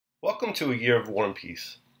Welcome to A Year of War and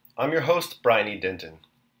Peace. I'm your host, Brian E. Denton.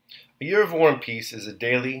 A Year of War and Peace is a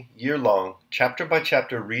daily, year-long,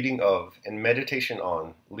 chapter-by-chapter reading of and meditation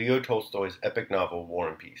on Leo Tolstoy's epic novel, War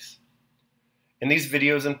and Peace. In these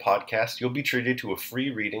videos and podcasts, you'll be treated to a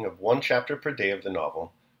free reading of one chapter per day of the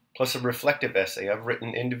novel, plus a reflective essay I've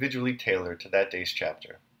written individually tailored to that day's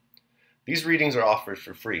chapter. These readings are offered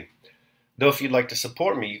for free, though if you'd like to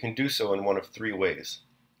support me, you can do so in one of three ways.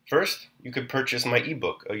 First, you could purchase my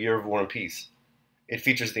ebook, A Year of War and Peace. It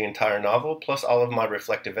features the entire novel, plus all of my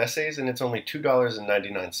reflective essays, and it's only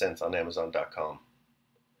 $2.99 on Amazon.com.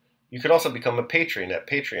 You could also become a patron at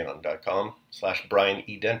patreon.com/Brian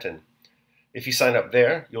E. Denton. If you sign up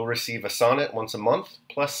there, you'll receive a sonnet once a month,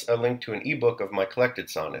 plus a link to an ebook of my collected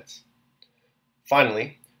sonnets.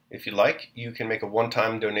 Finally, if you like, you can make a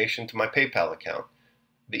one-time donation to my PayPal account.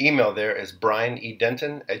 The email there is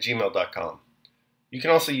brianedenton@gmail.com. You can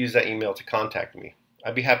also use that email to contact me.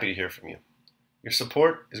 I'd be happy to hear from you. Your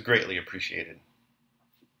support is greatly appreciated.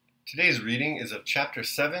 Today's reading is of Chapter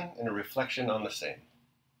 7 and a reflection on the same.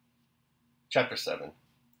 Chapter 7.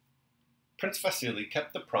 Prince Vasily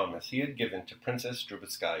kept the promise he had given to Princess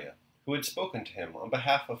Drubetskaya, who had spoken to him on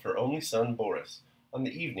behalf of her only son Boris on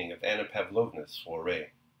the evening of Anna Pavlovna's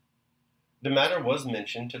soiree. The matter was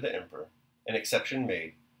mentioned to the Emperor, an exception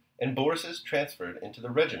made, and Boris is transferred into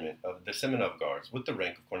the regiment of the Semenov Guards with the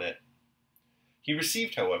rank of cornet. He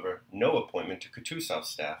received, however, no appointment to Kutuzov's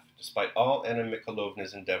staff, despite all Anna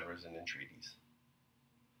Mikhailovna's endeavors and entreaties.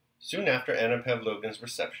 Soon after Anna Pavlovna's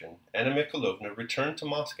reception, Anna Mikhailovna returned to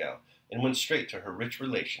Moscow and went straight to her rich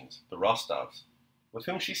relations, the Rostovs, with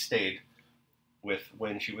whom she stayed with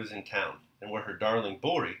when she was in town, and where her darling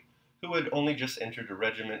Bori, who had only just entered a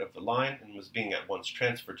regiment of the line and was being at once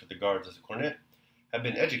transferred to the Guards as a cornet, had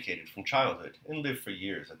been educated from childhood and lived for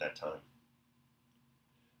years at that time.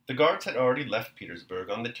 The Guards had already left Petersburg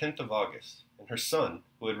on the 10th of August, and her son,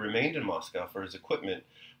 who had remained in Moscow for his equipment,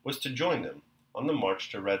 was to join them on the march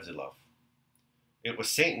to Radzilov. It was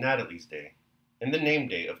St. Natalie's Day, and the name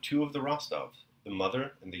day of two of the Rostovs, the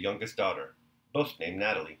mother and the youngest daughter, both named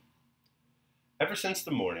Natalie. Ever since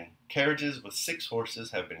the morning, carriages with 6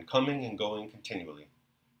 horses have been coming and going continually,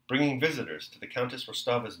 bringing visitors to the Countess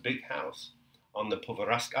Rostova's big house on the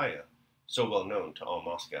Povarovskaya, so well known to all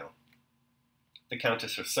Moscow. The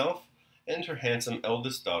Countess herself and her handsome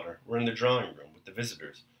eldest daughter were in the drawing room with the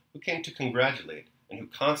visitors, who came to congratulate and who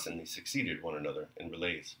constantly succeeded one another in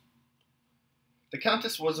relays. The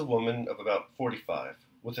Countess was a woman of about 45,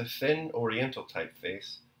 with a thin oriental-type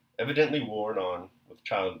face, evidently worn on with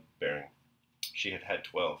childbearing. She had had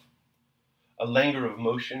 12. A languor of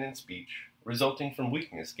motion and speech, resulting from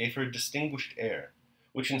weakness, gave her a distinguished air,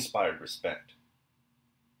 which inspired respect.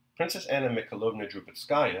 Princess Anna Mikhailovna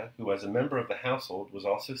Drubetskaya, who as a member of the household was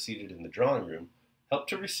also seated in the drawing room, helped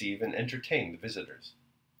to receive and entertain the visitors.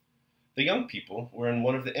 The young people were in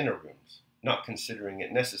one of the inner rooms, not considering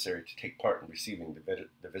it necessary to take part in receiving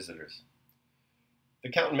the visitors.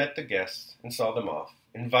 The Count met the guests and saw them off,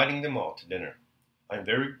 inviting them all to dinner. "I am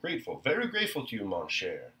very grateful to you, mon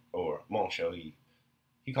cher," or mon chéri.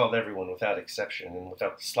 He called everyone without exception and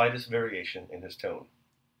without the slightest variation in his tone.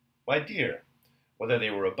 "My dear," whether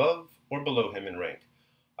they were above or below him in rank.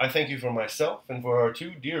 "I thank you for myself and for our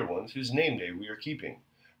 2 dear ones whose name day we are keeping.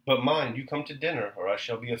 But mind, you come to dinner, or I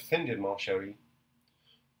shall be offended, mon chéri.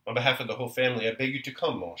 On behalf of the whole family, I beg you to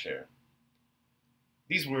come, mon cher."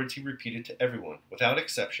 These words he repeated to everyone, without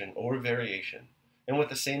exception or variation, and with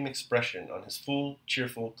the same expression on his full,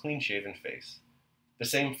 cheerful, clean-shaven face, the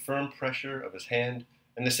same firm pressure of his hand,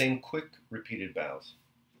 and the same quick, repeated bows.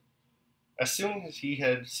 As soon as he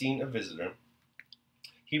had seen a visitor,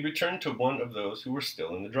 he returned to one of those who were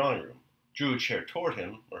still in the drawing room, drew a chair toward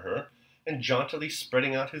him or her, and jauntily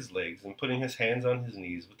spreading out his legs and putting his hands on his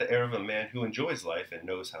knees with the air of a man who enjoys life and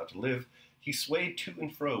knows how to live, he swayed to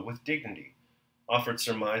and fro with dignity, offered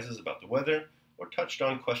surmises about the weather, or touched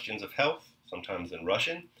on questions of health, sometimes in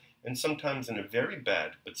Russian, and sometimes in a very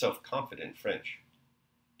bad but self-confident French.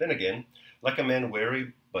 Then again, like a man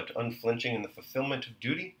wary but unflinching in the fulfillment of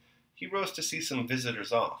duty, he rose to see some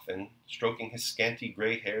visitors off, and, stroking his scanty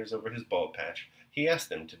gray hairs over his bald patch, he asked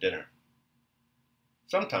them to dinner.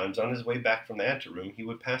 Sometimes, on his way back from the anteroom, he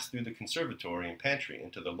would pass through the conservatory and pantry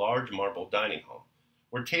into the large marble dining hall,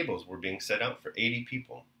 where tables were being set out for 80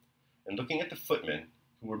 people, and looking at the footmen,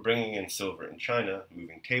 who were bringing in silver and china,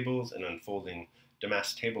 moving tables, and unfolding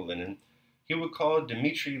damask table linen, he would call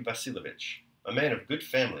Dmitri Vasilovich, a man of good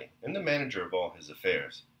family and the manager of all his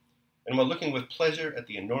affairs. And while looking with pleasure at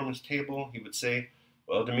the enormous table, he would say,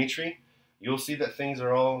 "Well, Dmitri, you'll see that things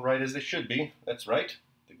are all right as they should be. That's right.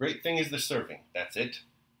 The great thing is the serving. That's it."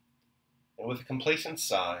 and with a complacent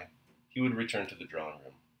sigh, he would return to the drawing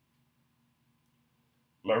room.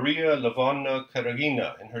 Maria Lvovna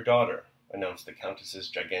Karagina and her daughter, announced the Countess's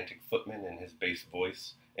gigantic footman in his bass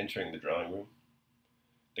voice, entering the drawing room.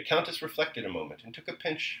 The Countess reflected a moment and took a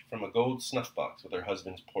pinch from a gold snuff-box with her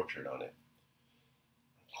husband's portrait on it.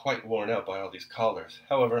 I'm quite worn out by all these callers.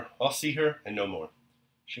 However, I'll see her and no more.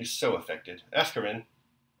 She is so affected. Ask her in,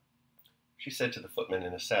 she said to the footman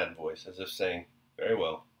in a sad voice, as if saying, Very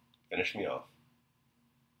well, finish me off.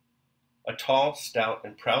 A tall, stout,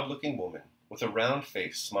 and proud-looking woman, with a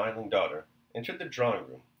round-faced, smiling daughter, entered the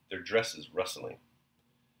drawing-room, their dresses rustling.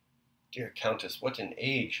 Dear Countess, what an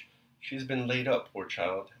age! She has been laid up, poor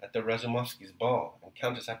child, at the Razumovsky's ball, and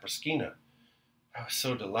Countess Apruskina. I was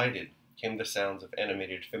so delighted, came the sounds of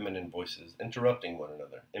animated feminine voices, interrupting one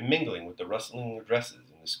another, and mingling with the rustling of dresses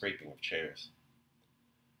and the scraping of chairs.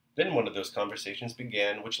 Then one of those conversations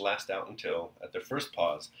began which last out until, at their first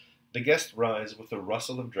pause, the guests rise with a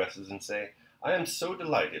rustle of dresses and say, I am so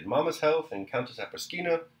delighted, Mamma's health and Countess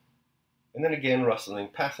Apruskina, and then again rustling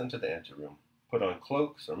pass into the anteroom, put on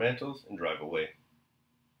cloaks or mantles, and drive away.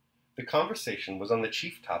 The conversation was on the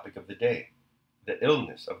chief topic of the day, the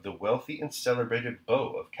illness of the wealthy and celebrated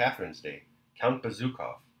beau of Catherine's day, Count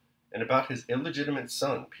Bezúkhov, and about his illegitimate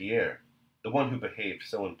son, Pierre, the one who behaved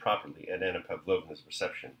so improperly at Anna Pavlovna's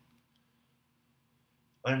reception.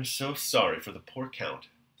 I am so sorry for the poor Count,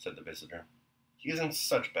 said the visitor. He is in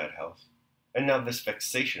such bad health, and now this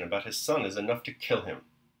vexation about his son is enough to kill him.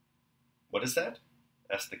 What is that?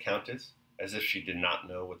 Asked the Countess, as if she did not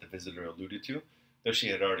know what the visitor alluded to, though she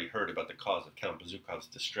had already heard about the cause of Count Bezúkhov's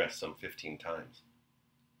distress some 15 times.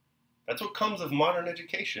 That's what comes of modern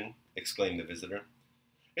education, exclaimed the visitor.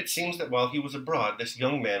 It seems that while he was abroad, this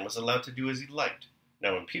young man was allowed to do as he liked.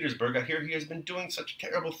 Now in Petersburg, I hear he has been doing such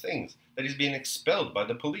terrible things that he's being expelled by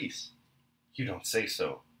the police. You don't say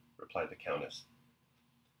so, replied the Countess.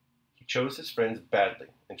 He chose his friends badly,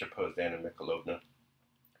 interposed Anna Mikhailovna.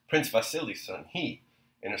 Prince Vasili's son, he,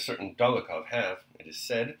 and a certain Dolokhov have, it is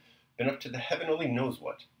said, been up to the heaven only knows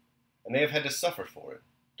what, and they have had to suffer for it.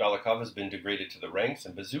 Dolokhov has been degraded to the ranks,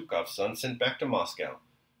 and Bezúkhov's son sent back to Moscow.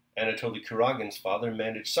 Anatoly Kuragin's father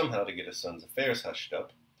managed somehow to get his son's affairs hushed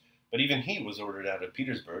up, but even he was ordered out of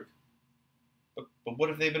Petersburg. But what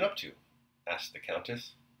have they been up to? Asked the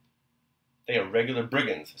Countess. They are regular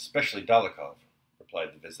brigands, especially Dolokhov, replied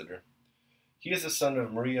the visitor. He is the son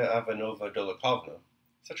of Maria Ivanovna Dolokhovna,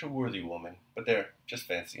 such a worthy woman, but there, just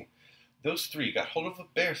fancy. Those three got hold of a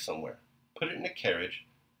bear somewhere, put it in a carriage,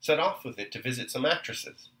 set off with it to visit some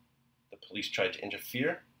actresses. The police tried to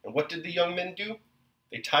interfere, and what did the young men do?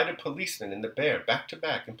 They tied a policeman and the bear back to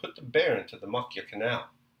back and put the bear into the Mokhya Canal.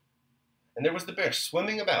 And there was the bear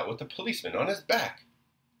swimming about with the policeman on his back.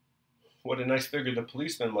 What a nice figure the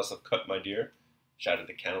policeman must have cut, my dear, shouted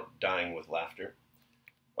the Count, dying with laughter.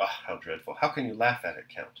 Ah, how dreadful! How can you laugh at it,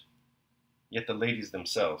 Count? Yet the ladies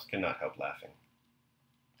themselves cannot help laughing.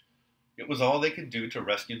 It was all they could do to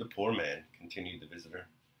rescue the poor man, continued the visitor,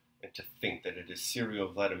 and to think that it is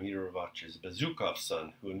Cyril Vladimirovitch's Bezúkhov's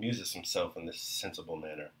son who amuses himself in this sensible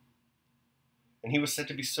manner. And he was said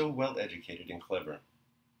to be so well educated and clever.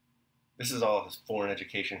 This is all his foreign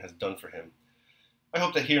education has done for him. I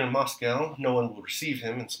hope that here in Moscow no one will receive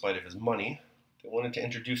him in spite of his money. They wanted to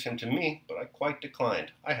introduce him to me, but I quite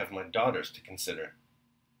declined. I have my daughters to consider.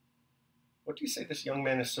 What do you say this young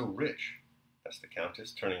man is so rich? Asked the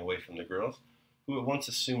Countess, turning away from the girls, who at once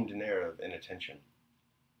assumed an air of inattention.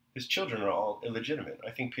 His children are all illegitimate.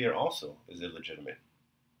 I think Pierre also is illegitimate.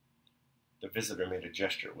 The visitor made a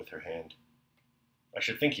gesture with her hand. I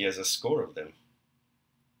should think he has a score of them.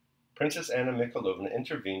 Princess Anna Mikhailovna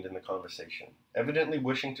intervened in the conversation, evidently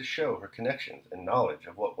wishing to show her connections and knowledge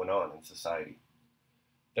of what went on in society.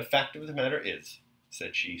 The fact of the matter is,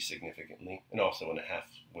 said she significantly, and also in a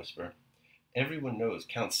half-whisper, everyone knows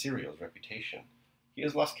Count Cyril's reputation. He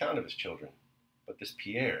has lost count of his children, but this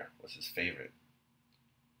Pierre was his favorite.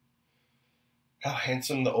 How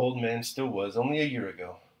handsome the old man still was only a year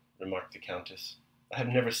ago, remarked the Countess. I have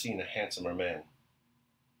never seen a handsomer man.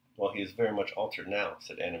 Well, he is very much altered now,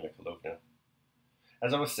 said Anna Mikhailovna.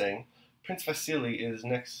 As I was saying, Prince Vasily is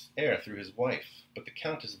next heir through his wife, but the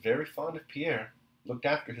Count is very fond of Pierre, looked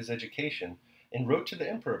after his education, and wrote to the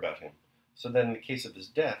Emperor about him, so that in the case of his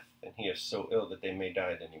death, and he is so ill that they may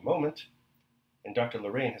die at any moment, and Dr.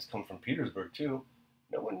 Lorraine has come from Petersburg too,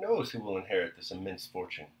 no one knows who will inherit this immense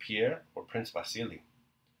fortune, Pierre or Prince Vasily.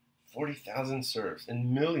 40,000 serfs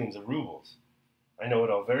and millions of rubles. I know it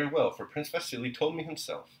all very well, for Prince Vasily told me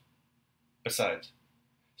himself. Besides,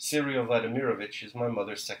 Cyril Vladimirovitch is my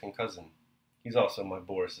mother's second cousin. He's also my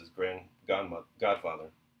Boris's godfather,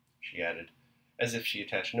 she added, as if she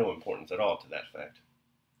attached no importance at all to that fact.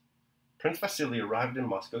 Prince Vasily arrived in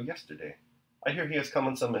Moscow yesterday. I hear he has come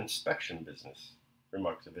on some inspection business,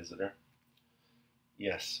 remarked the visitor.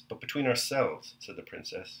 Yes, but between ourselves, said the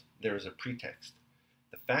princess, there is a pretext.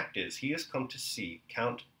 The fact is, he has come to see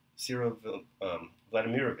Count Cyril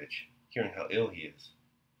Vladimirovich, hearing how ill he is.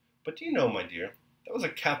 But do you know, my dear, that was a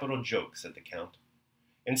capital joke, said the count.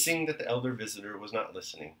 And seeing that the elder visitor was not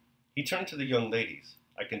listening, he turned to the young ladies.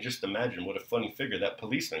 I can just imagine what a funny figure that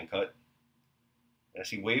policeman cut. As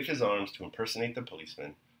he waved his arms to impersonate the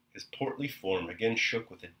policeman, his portly form again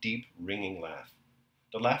shook with a deep, ringing laugh.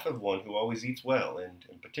 The laugh of one who always eats well, and,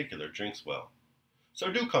 in particular, drinks well.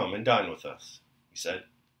 So do come and dine with us, he said.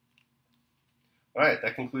 All right,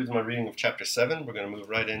 that concludes my reading of Chapter 7. We're going to move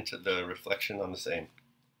right into the reflection on the same.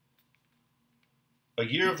 A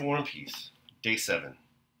Year of War and Peace, Day 7,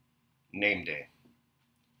 Name Day.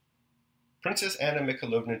 Princess Anna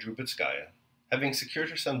Mikhailovna Drubetskaya, having secured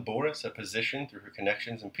her son Boris a position through her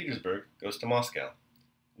connections in Petersburg, goes to Moscow.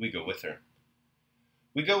 We go with her.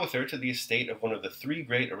 We go with her to the estate of one of the three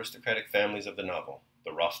great aristocratic families of the novel,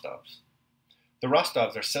 the Rostovs. The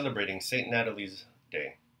Rostovs are celebrating St. Natalie's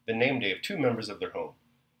Day, the name day of two members of their home,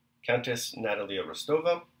 Countess Natalia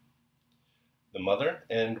Rostova, the mother,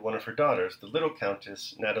 and one of her daughters, the little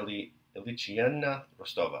Countess Natalie Ilyichyevna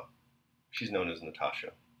Rostova. She's known as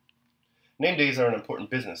Natasha. Name days are an important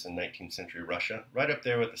business in 19th century Russia, right up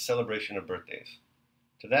there with the celebration of birthdays.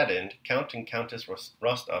 To that end, Count and Countess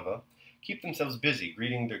Rostova keep themselves busy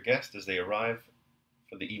greeting their guests as they arrive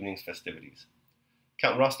for the evening's festivities.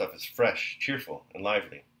 Count Rostov is fresh, cheerful, and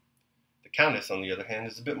lively. The Countess, on the other hand,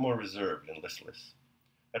 is a bit more reserved and listless.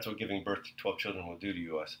 That's what giving birth to 12 children will do to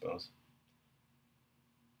you, I suppose.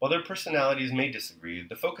 While their personalities may disagree,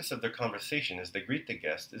 the focus of their conversation as they greet the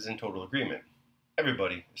guest is in total agreement.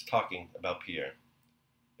 Everybody is talking about Pierre.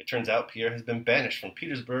 It turns out Pierre has been banished from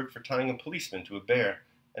Petersburg for tying a policeman to a bear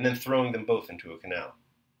and then throwing them both into a canal.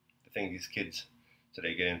 The thing these kids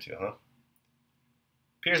today get into, huh?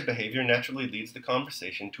 Pierre's behavior naturally leads the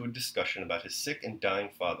conversation to a discussion about his sick and dying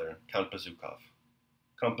father, Count Bazukov.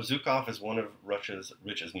 Count Bazukov is one of Russia's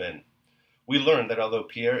richest men. We learn that although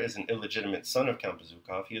Pierre is an illegitimate son of Count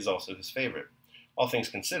Bazukov, he is also his favorite. All things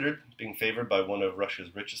considered, being favored by one of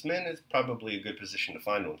Russia's richest men is probably a good position to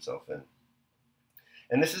find oneself in.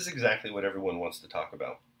 And this is exactly what everyone wants to talk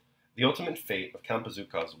about. The ultimate fate of Count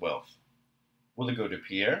Bazukov's wealth. Will it go to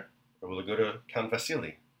Pierre, or will it go to Count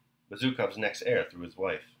Vasily, Bazukov's next heir through his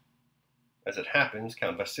wife? As it happens,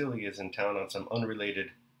 Count Vasily is in town on some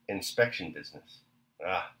unrelated inspection business.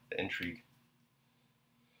 Ah, the intrigue.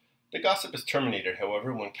 The gossip is terminated,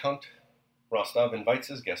 however, when Count Rostov invites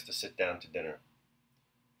his guest to sit down to dinner.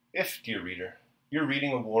 If, dear reader, you're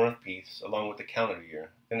reading A War and Peace along with the calendar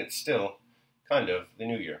year, then it's still, kind of, the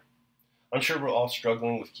new year. I'm sure we're all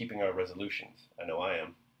struggling with keeping our resolutions. I know I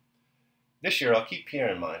am. This year I'll keep Pierre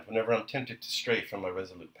in mind whenever I'm tempted to stray from my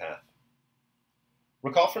resolute path.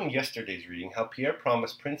 Recall from yesterday's reading how Pierre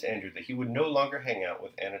promised Prince Andrew that he would no longer hang out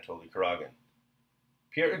with Anatoly Kuragin.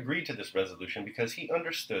 Pierre agreed to this resolution because he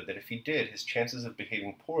understood that if he did, his chances of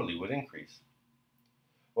behaving poorly would increase.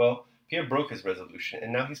 Well, Pierre broke his resolution,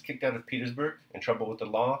 and now he's kicked out of Petersburg, in trouble with the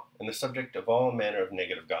law, and the subject of all manner of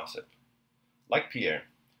negative gossip. Like Pierre,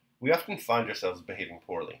 we often find ourselves behaving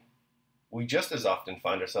poorly. We just as often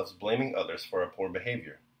find ourselves blaming others for our poor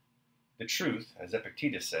behavior. The truth, as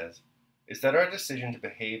Epictetus says, is that our decision to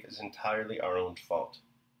behave is entirely our own fault.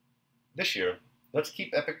 This year, let's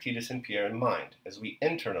keep Epictetus and Pierre in mind as we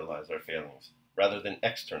internalize our failings, rather than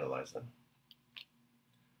externalize them.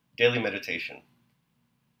 Daily Meditation.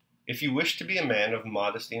 If you wish to be a man of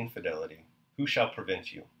modesty and fidelity, who shall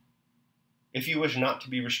prevent you? If you wish not to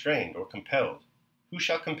be restrained or compelled, who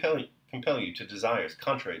shall compel you to desires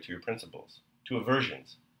contrary to your principles, to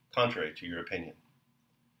aversions contrary to your opinion?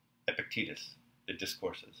 Epictetus, The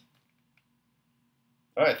Discourses.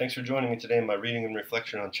 All right, thanks for joining me today in my reading and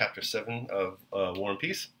reflection on Chapter 7 of War and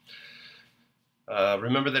Peace.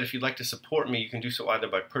 Remember that if you'd like to support me, you can do so either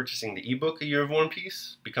by purchasing the ebook A Year of War and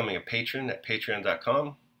Peace, becoming a patron at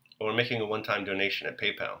patreon.com, or making a one-time donation at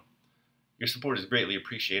PayPal. Your support is greatly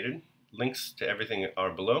appreciated. Links to everything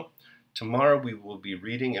are below. Tomorrow we will be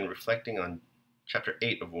reading and reflecting on Chapter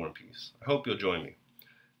 8 of War and Peace. I hope you'll join me.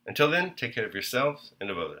 Until then, take care of yourselves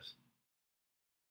and of others.